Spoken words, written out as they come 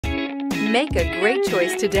Make a great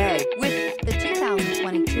choice today with the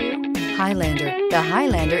 2022 Highlander. The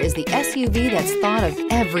Highlander is the SUV that's thought of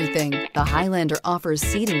everything. The Highlander offers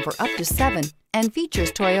seating for up to 7 and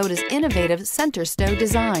features Toyota's innovative center stow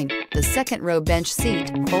design. The second row bench seat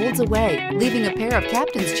folds away, leaving a pair of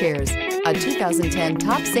captain's chairs. A 2010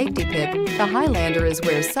 top safety pick, the Highlander is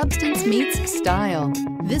where substance meets style.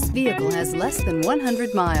 This vehicle has less than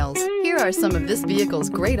 100 miles. Here are some of this vehicle's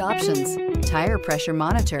great options: tire pressure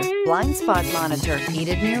monitor, blind spot monitor,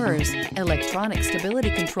 heated mirrors, electronic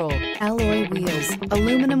stability control, alloy wheels,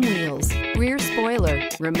 aluminum wheels, rear spoiler,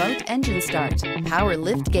 remote engine start, power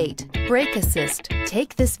lift gate, brake assist.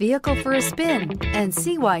 Take this vehicle for a spin and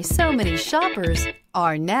see why so many shoppers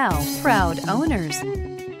are now proud owners.